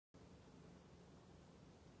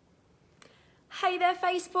Hey there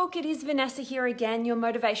Facebook, it is Vanessa here again, your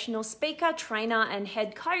motivational speaker, trainer and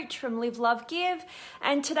head coach from Live, Love, Give.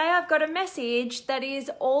 And today I've got a message that is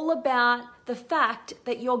all about the fact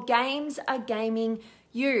that your games are gaming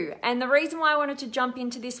you. And the reason why I wanted to jump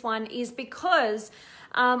into this one is because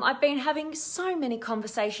I've been having so many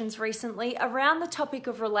conversations recently around the topic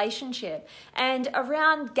of relationship and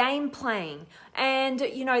around game playing and,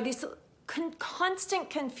 this constant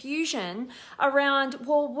confusion around,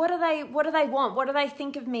 well, what do they want? What do they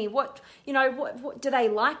think of me? What do they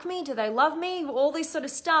like me? Do they love me? All this sort of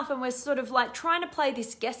stuff. And we're sort of like trying to play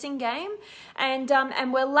this guessing game and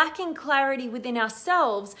we're lacking clarity within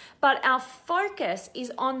ourselves, but our focus is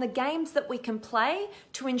on the games that we can play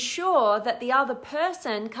to ensure that the other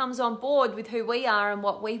person comes on board with who we are and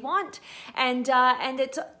what we want. And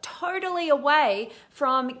it's totally away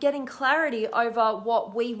from getting clarity over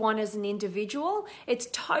what we want as an individual. It's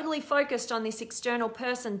totally focused on this external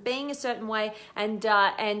person being a certain way and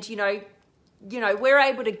we're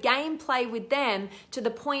able to game play with them to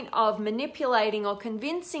the point of manipulating or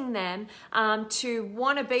convincing them to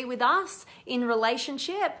want to be with us in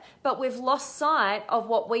relationship, but we've lost sight of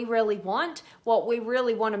what we really want, what we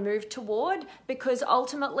really want to move toward, because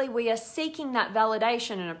ultimately we are seeking that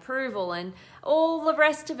validation and approval and all the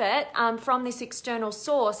rest of it from this external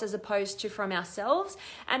source as opposed to from ourselves.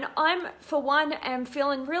 And I'm, for one, am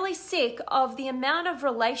feeling really sick of the amount of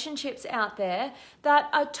relationships out there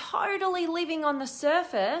that are totally living on the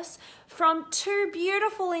surface from two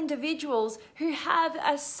beautiful individuals who have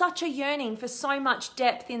such a yearning for so much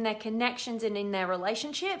depth in their connections and in their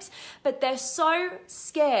relationships, but they're so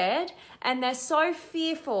scared and they're so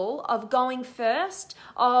fearful of going first,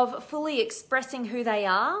 of fully expressing who they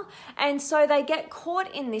are. And so they get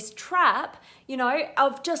caught in this trap,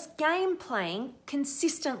 of just game playing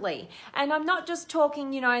consistently. And I'm not just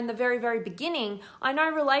talking, in the very, very beginning. I know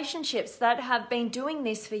relationships that have been doing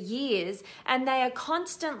this for years and they are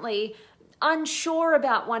constantly unsure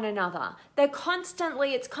about one another. They're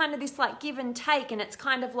constantly, it's kind of this like give and take, and it's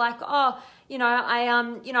kind of like, I've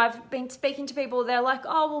been speaking to people, they're like,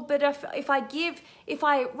 oh, well, but if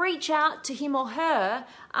I reach out to him or her,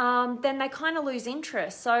 then they kind of lose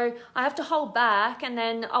interest. So I have to hold back and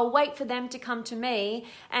then I'll wait for them to come to me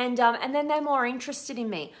and then they're more interested in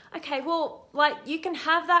me. Okay, well, like you can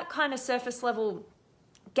have that kind of surface level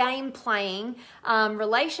game playing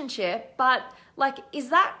relationship, but like, is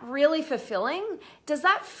that really fulfilling? Does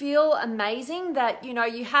that feel amazing that,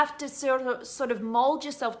 you have to sort of mold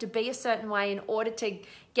yourself to be a certain way in order to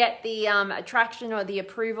get the attraction or the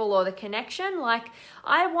approval or the connection? Like,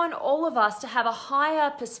 I want all of us to have a higher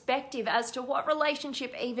perspective as to what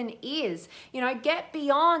relationship even is. Get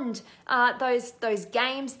beyond those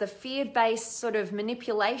games, the fear-based sort of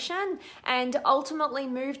manipulation, and ultimately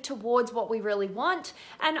move towards what we really want.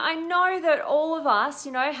 And I know that all of us,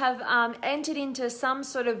 have entered into some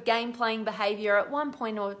sort of game-playing behavior at one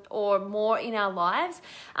point or more in our lives.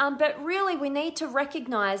 But really, we need to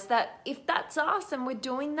recognize that if that's us and we're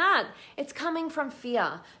doing that, it's coming from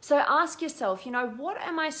fear. So ask yourself, what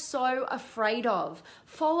am I so afraid of?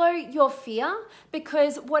 Follow your fear,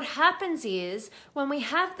 because what happens is when we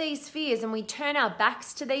have these fears and we turn our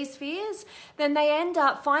backs to these fears, then they end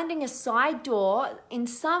up finding a side door in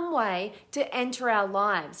some way to enter our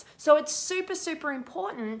lives. So it's super, super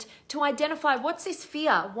important to identify, what's this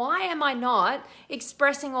fear? Why am I not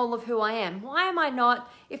expressing all of who I am? Why am I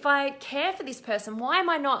not, if I care for this person, why am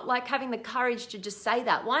I not like having the courage to just say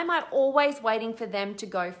that? Why am I always waiting for them to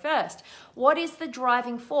go first? What is the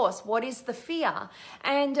driving force? What is the fear?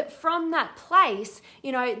 And from that place,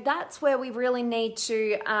 that's where we really need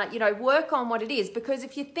to, work on what it is. Because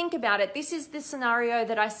if you think about it, this is the scenario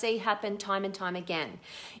that I see happen time and time again.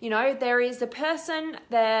 There is a person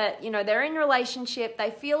that, they're in a relationship,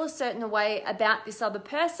 they feel a certain way about this other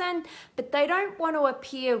person, but they don't want to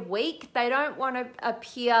appear weak. They don't want to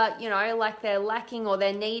appear, like they're lacking or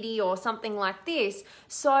they're needy or something like this.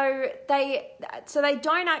 So they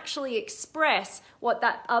don't actually express what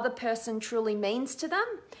that other person truly means to them.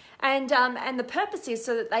 And the purpose is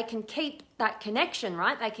so that they can keep that connection,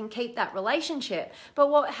 right? They can keep that relationship. But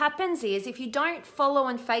what happens is, if you don't follow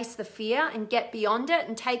and face the fear and get beyond it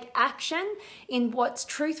and take action in what's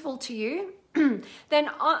truthful to you, then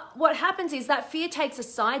what happens is that fear takes a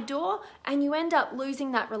side door and you end up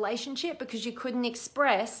losing that relationship because you couldn't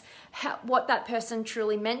express what that person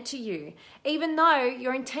truly meant to you, even though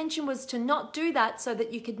your intention was to not do that so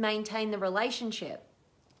that you could maintain the relationship.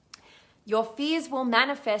 Your fears will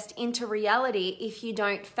manifest into reality if you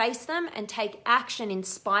don't face them and take action in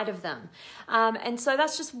spite of them. And so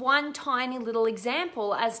that's just one tiny little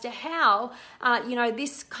example as to how,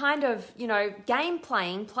 this kind of, game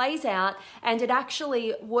playing plays out, and it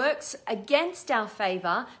actually works against our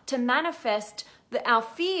favor to manifest our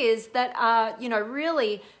fears that are,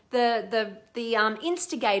 really the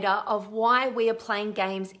instigator of why we are playing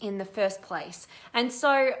games in the first place. And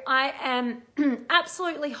so I am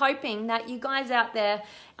absolutely hoping that you guys out there,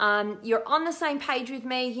 you're on the same page with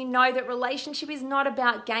me. You know that relationship is not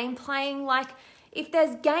about game playing. Like, if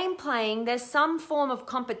there's game playing, there's some form of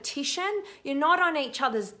competition. You're not on each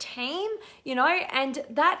other's team, and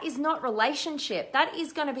that is not relationship. That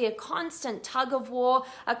is going to be a constant tug of war,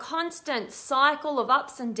 a constant cycle of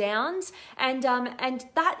ups and downs, and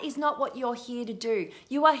that is not what you're here to do.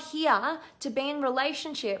 You are here to be in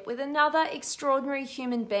relationship with another extraordinary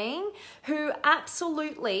human being who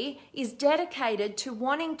absolutely is dedicated to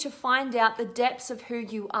wanting to find out the depths of who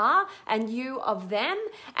you are and you of them,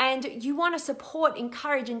 and you want to support,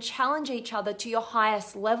 encourage, and challenge each other to your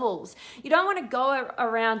highest levels. You don't want to go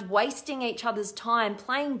around wasting each other's time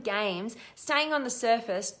playing games, staying on the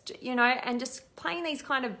surface, and just playing these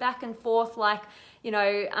kind of back and forth, like,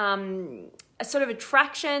 a sort of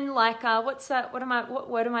attraction, like, what's that? What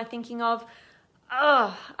word am I thinking of?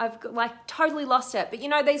 Oh, I've totally lost it. But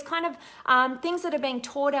these kind of things that are being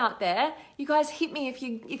taught out there, you guys hit me if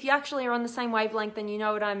you actually are on the same wavelength, then you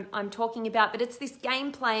know what I'm talking about. But it's this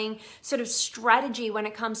game playing sort of strategy when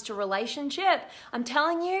it comes to relationship. I'm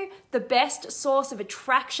telling you, the best source of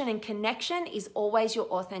attraction and connection is always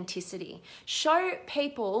your authenticity. Show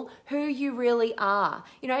people who you really are.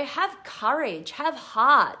 Have courage, have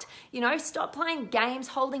heart. Stop playing games,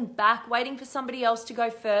 holding back, waiting for somebody else to go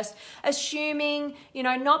first, assuming,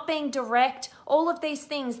 not being direct, all of these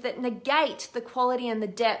things that negate the quality and the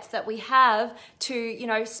depth that we have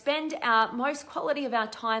to, spend our most quality of our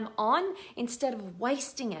time on, instead of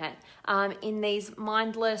wasting it in these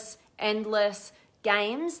mindless, endless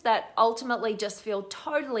games that ultimately just feel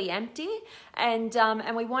totally empty. And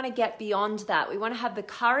we want to get beyond that. We want to have the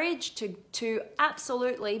courage to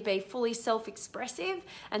absolutely be fully self-expressive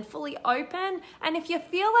and fully open. And if you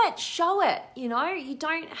feel it, show it. You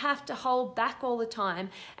don't have to hold back all the time.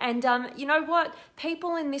 And you know what?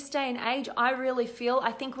 People in this day and age,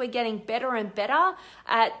 I think we're getting better and better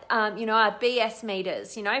at, our BS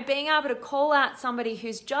meters, being able to call out somebody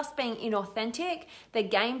who's just being inauthentic, they're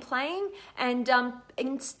game playing, and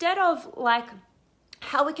instead of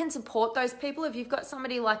how we can support those people, if you've got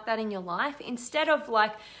somebody like that in your life, instead of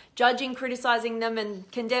judging, criticizing them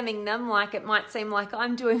and condemning them like it might seem like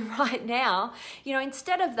I'm doing right now,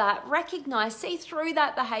 instead of that, recognize, see through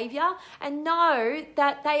that behavior and know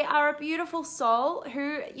that they are a beautiful soul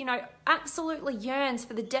who, absolutely yearns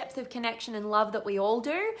for the depth of connection and love that we all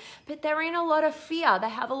do, but they're in a lot of fear. They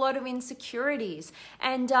have a lot of insecurities.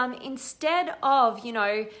 And instead of,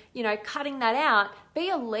 cutting that out, be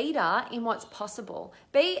a leader in what's possible.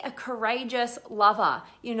 Be a courageous lover,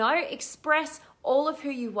 express all of who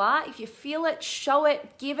you are. If you feel it, show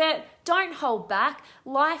it, give it, don't hold back.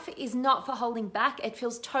 Life is not for holding back. It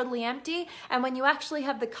feels totally empty. And when you actually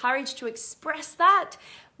have the courage to express that,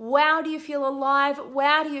 wow, do you feel alive?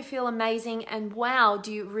 Wow, do you feel amazing? And wow,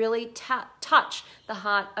 do you really touch the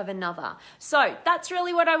heart of another? So that's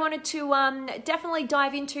really what I wanted to definitely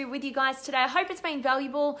dive into with you guys today. I hope it's been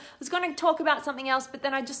valuable. I was going to talk about something else, but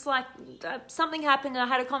then I just something happened and I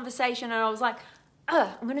had a conversation and I was like,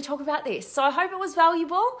 I'm going to talk about this. So I hope it was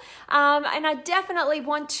valuable. And I definitely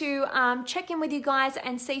want to check in with you guys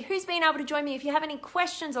and see who's been able to join me. If you have any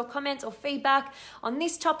questions or comments or feedback on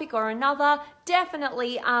this topic or another,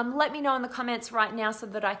 definitely let me know in the comments right now so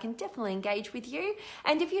that I can definitely engage with you.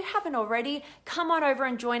 And if you haven't already, come on over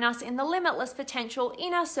and join us in the Limitless Potential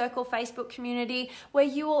Inner Circle Facebook community, where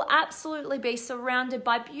you will absolutely be surrounded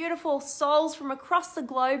by beautiful souls from across the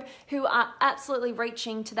globe who are absolutely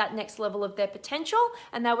reaching to that next level of their potential,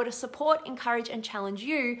 and they would support, encourage, and challenge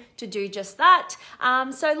you to do just that.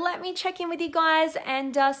 So let me check in with you guys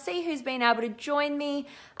and see who's been able to join me.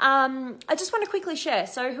 I just want to quickly share.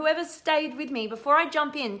 So whoever's stayed with me before I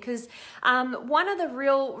jump in, because one of the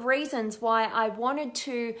real reasons why I wanted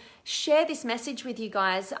to share this message with you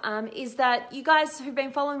guys is that you guys who've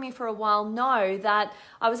been following me for a while know that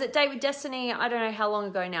I was at Date with Destiny, I don't know how long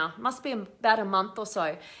ago now, must be about a month or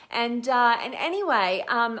so. And anyway,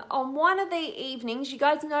 on one of the evenings, you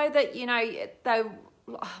guys know that,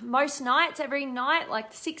 most nights, every night,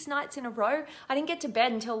 like 6 nights in a row, I didn't get to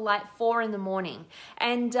bed until like 4 in the morning.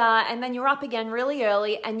 And then you're up again really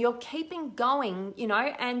early and you're keeping going, you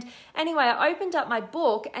know. And anyway, I opened up my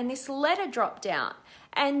book and this letter dropped out.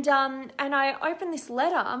 And I opened this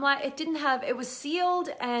letter. I'm like, it was sealed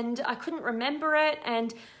and I couldn't remember it.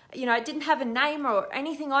 And, you know, it didn't have a name or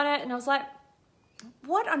anything on it. And I was like,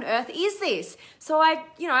 what on earth is this? So I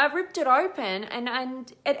ripped it open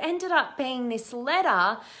and it ended up being this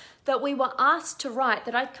letter that we were asked to write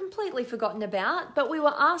that I'd completely forgotten about, but we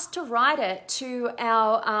were asked to write it to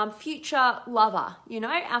our future lover, you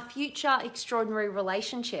know, our future extraordinary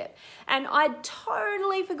relationship. And I'd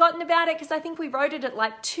totally forgotten about it because I think we wrote it at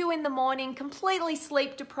like 2 in the morning, completely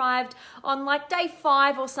sleep deprived on like day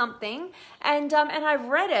 5 or something. And I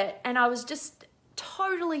read it and I was just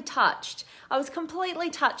totally touched. I was completely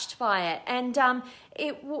touched by it. And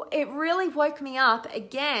it really woke me up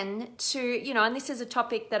again to, you know, and this is a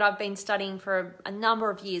topic that I've been studying for a number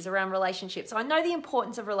of years around relationships. So I know the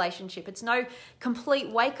importance of relationship. It's no complete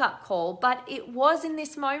wake-up call, but it was in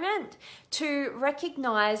this moment to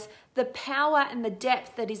recognize the power and the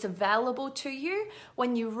depth that is available to you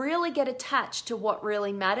when you really get attached to what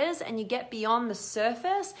really matters and you get beyond the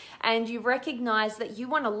surface and you recognize that you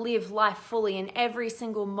want to live life fully in every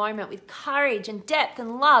single moment with courage and depth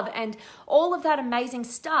and love and all of that amazing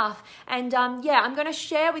stuff. And I'm going to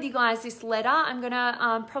share with you guys this letter. I'm going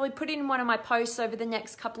to probably put it in one of my posts over the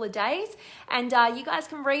next couple of days and you guys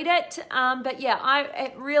can read it.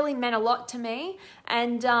 It really meant a lot to me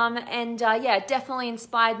and it definitely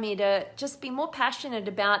inspired me to just be more passionate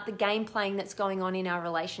about the game playing that's going on in our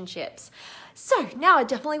relationships. So now I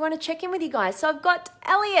definitely want to check in with you guys. So I've got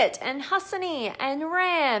Elliot and Hassani and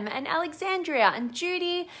Ram and Alexandria and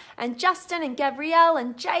Judy and Justin and Gabrielle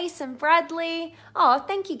and Jace and Bradley. Oh,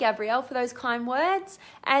 thank you, Gabrielle, for those kind words.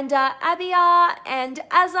 And Abia and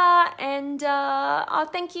Azza and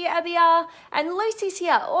thank you, Abia. And Lucy's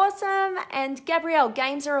here. Awesome. And Gabrielle,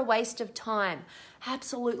 games are a waste of time.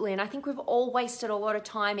 Absolutely. And I think we've all wasted a lot of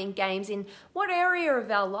time in games in what area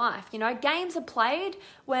of our life? You know, games are played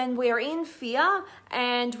when we're in fear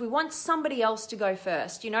and we want somebody else to go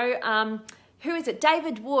first. You know, who is it?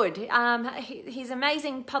 David Wood. He's an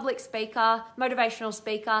amazing public speaker, motivational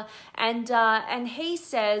speaker. And he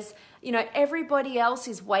says, you know, everybody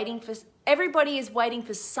is waiting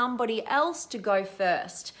for somebody else to go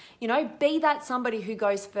first. You know, be that somebody who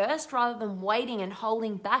goes first rather than waiting and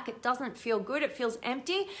holding back. It doesn't feel good. It feels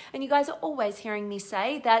empty. And you guys are always hearing me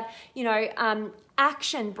say that, you know,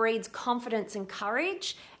 action breeds confidence and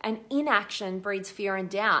courage, and inaction breeds fear and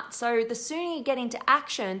doubt. So the sooner you get into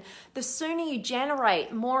action, the sooner you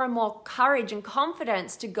generate more and more courage and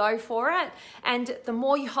confidence to go for it. And the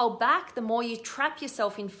more you hold back, the more you trap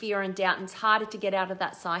yourself in fear and doubt, and it's harder to get out of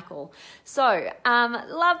that cycle. So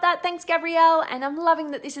love that. Thanks, Gabrielle. And I'm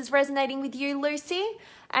loving that this is resonating with you, Lucy.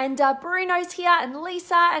 And Bruno's here, and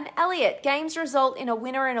Lisa and Elliot. Games result in a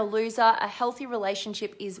winner and a loser. A healthy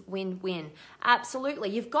relationship is win-win. Absolutely.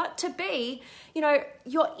 You've got to be, you know,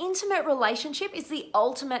 your intimate relationship is the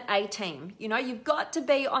ultimate A-team. You know, you've got to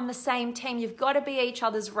be on the same team. You've got to be each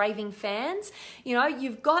other's raving fans. You know,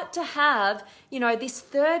 you've got to have, you know, this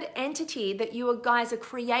third entity that you guys are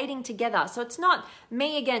creating together. So it's not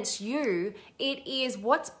me against you. It is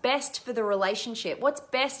what's best for the relationship, what's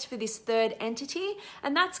best for this third entity.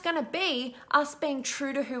 And that's going to be us being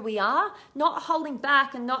true to who we are, not holding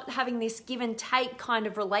back and not having this give and take kind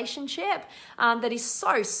of relationship that is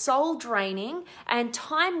so soul draining and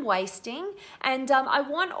time wasting. And I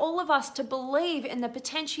want all of us to believe in the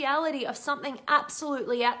potentiality of something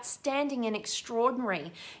absolutely outstanding and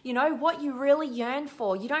extraordinary. You know, what you really yearn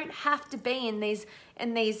for. You don't have to be in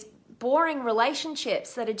these boring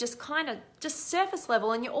relationships that are just kind of just surface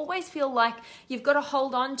level, and you always feel like you've got to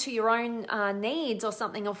hold on to your own needs or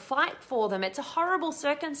something, or fight for them. It's a horrible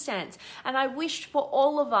circumstance, and I wish for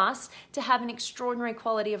all of us to have an extraordinary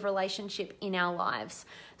quality of relationship in our lives.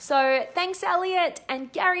 So thanks, Elliot,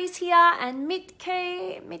 and Gary's here, and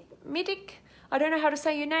Midik. I don't know how to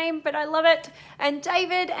say your name, but I love it. And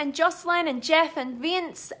David and Jocelyn and Jeff and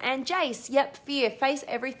Vince and Jace. Yep, fear, face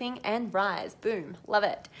everything and rise. Boom, love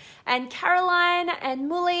it. And Caroline and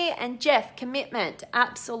Mully and Jeff, commitment.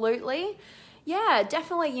 Absolutely. Yeah,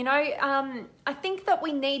 definitely. You know, I think that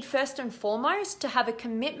we need first and foremost to have a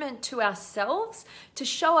commitment to ourselves to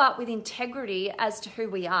show up with integrity as to who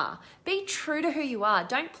we are. Be true to who you are.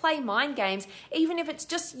 Don't play mind games, even if it's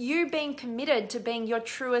just you being committed to being your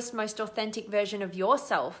truest, most authentic version of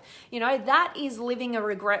yourself. You know, that is living a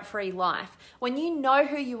regret-free life. When you know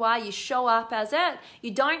who you are, you show up as it,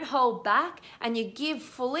 you don't hold back, and you give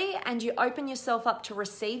fully, and you open yourself up to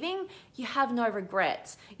receiving, you have no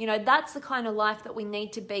regrets. You know, that's the kind of life that we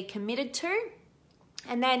need to be committed to.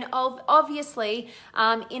 And then obviously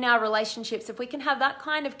in our relationships, if we can have that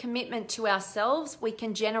kind of commitment to ourselves, we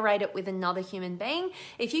can generate it with another human being.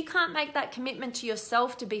 If you can't make that commitment to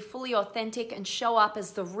yourself to be fully authentic and show up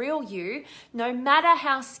as the real you, no matter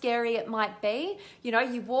how scary it might be, you know,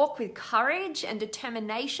 you walk with courage and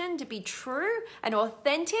determination to be true and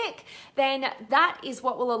authentic, then that is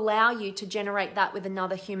what will allow you to generate that with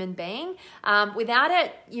another human being. Without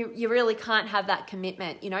it, you really can't have that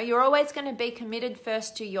commitment. You know, you're always going to be committed first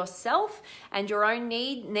to yourself and your own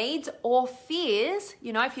needs or fears.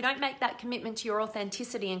 You know, if you don't make that commitment to your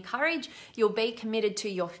authenticity and courage, you'll be committed to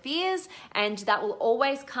your fears, and that will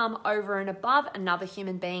always come over and above another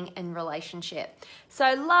human being in relationship.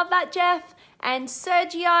 So love that, Jeff. And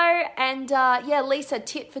Sergio and Lisa,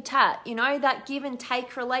 tit for tat, you know, that give and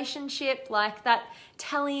take relationship, like that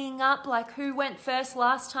tallying up, like who went first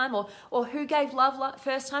last time or who gave love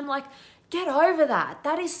first time, like get over that.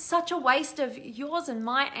 That is such a waste of yours and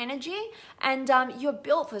my energy, and you're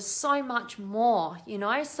built for so much more, you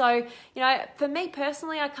know? So, you know, for me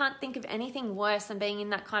personally, I can't think of anything worse than being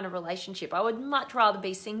in that kind of relationship. I would much rather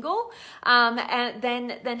be single and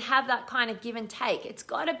than have that kind of give and take. It's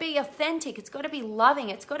got to be authentic. It's got to be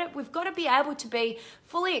loving. We've got to be able to be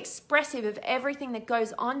fully expressive of everything that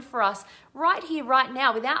goes on for us right here, right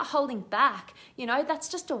now, without holding back. You know, that's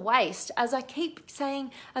just a waste, as I keep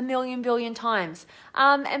saying a million billion times.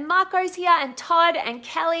 And Marco's here, and Todd and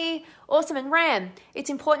Kelly, awesome, and Ram. It's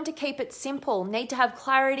important to keep it simple. Need to have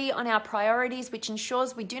clarity on our priorities, which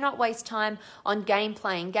ensures we do not waste time on game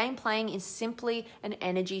playing. Game playing is simply an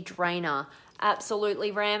energy drainer.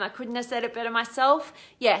 Absolutely, Ram. I couldn't have said it better myself.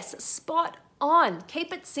 Yes, spot on.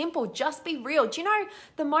 Keep it simple. Just be real. Do you know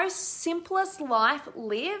the most simplest life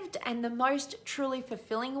lived and the most truly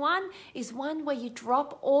fulfilling one is one where you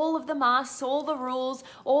drop all of the masks, all the rules,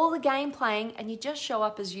 all the game playing, and you just show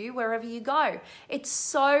up as you wherever you go. It's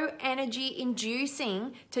so energy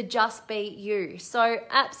inducing to just be you. So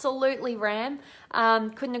absolutely, Ram.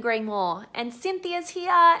 Couldn't agree more. And Cynthia's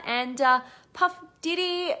here, and Puff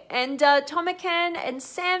Diddy, and Tomakan, and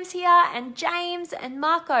Sam's here, and James, and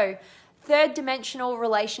Marco. Third dimensional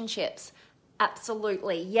relationships.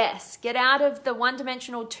 Absolutely, yes. Get out of the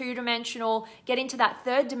one-dimensional, two-dimensional, get into that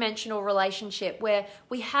third-dimensional relationship where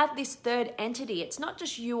we have this third entity. It's not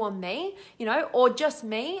just you or me, you know, or just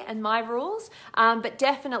me and my rules, but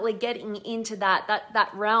definitely getting into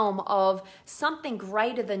that realm of something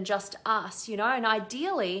greater than just us, you know, and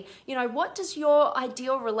ideally, you know, what does your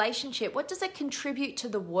ideal relationship, what does it contribute to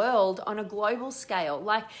the world on a global scale?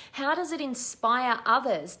 Like, how does it inspire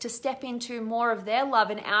others to step into more of their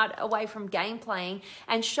love and out away from game playing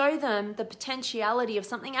and show them the potentiality of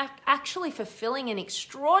something actually fulfilling and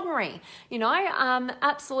extraordinary, you know?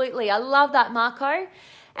 Absolutely. I love that, Marco.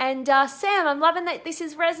 And Sam, I'm loving that this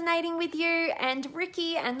is resonating with you. And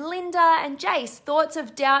Ricky and Linda and Jace, thoughts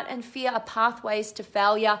of doubt and fear are pathways to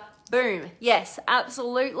failure. Boom. Yes,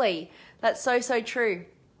 absolutely. That's so, so true.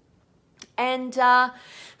 And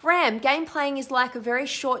Ram, game playing is like a very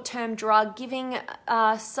short-term drug, giving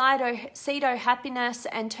pseudo happiness,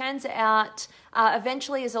 and turns out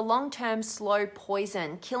eventually is a long-term slow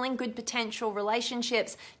poison, killing good potential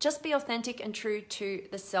relationships. Just be authentic and true to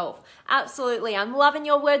the self. Absolutely. I'm loving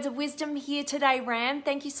your words of wisdom here today, Ram.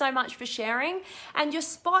 Thank you so much for sharing. And you're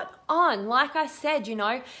spot on. Like I said, you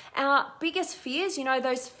know, our biggest fears, you know,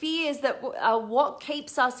 those fears that are what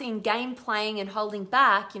keeps us in game playing and holding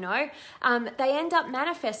back, you know, they end up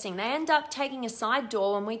manifesting. They end up taking a side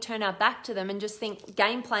door when we turn our back to them and just think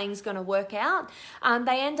game playing is going to work out.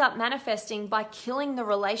 They end up manifesting by killing the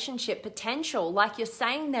relationship potential, like you're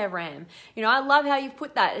saying there, Ram. You know, I love how you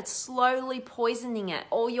put that. It's slowly poisoning it.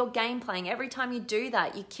 All your game playing. Every time you do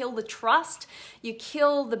that, you kill the trust, you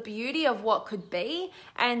kill the beauty of what could be.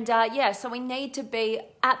 And so we need to be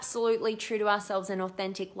absolutely true to ourselves and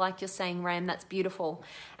authentic, like you're saying, Ram. That's beautiful.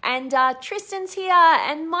 And Tristan's here,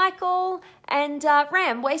 and Michael, And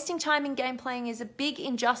Ram, wasting time in game playing is a big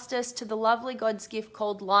injustice to the lovely God's gift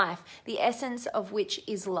called life, the essence of which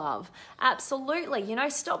is love. Absolutely. You know,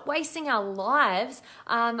 stop wasting our lives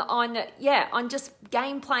on just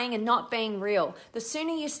game playing and not being real. The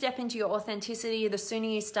sooner you step into your authenticity, the sooner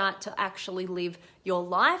you start to actually live your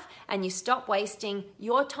life, and you stop wasting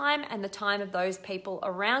your time and the time of those people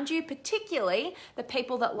around you, particularly the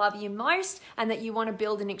people that love you most and that you want to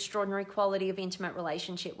build an extraordinary quality of intimate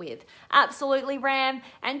relationship with. Absolutely, Ram.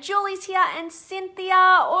 And Julie's here, and Cynthia.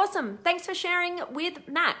 Awesome. Thanks for sharing with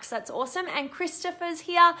Max. That's awesome. And Christopher's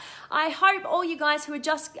here. I hope all you guys who are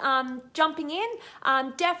just jumping in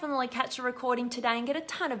definitely catch a recording today and get a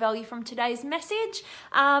ton of value from today's message.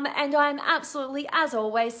 And I'm absolutely, as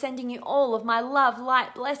always, sending you all of my love,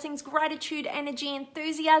 light, blessings, gratitude, energy,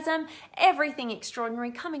 enthusiasm, everything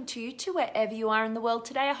extraordinary coming to you to wherever you are in the world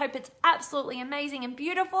today. I hope it's absolutely amazing and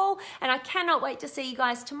beautiful, and I cannot wait to see you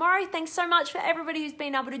guys tomorrow. Thanks so much for everybody who's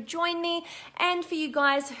been able to join me, and for you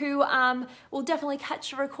guys who will definitely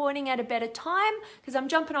catch the recording at a better time, because I'm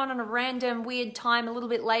jumping on a random weird time a little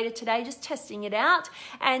bit later today, just testing it out,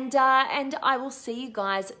 and I will see you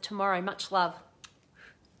guys tomorrow. Much love.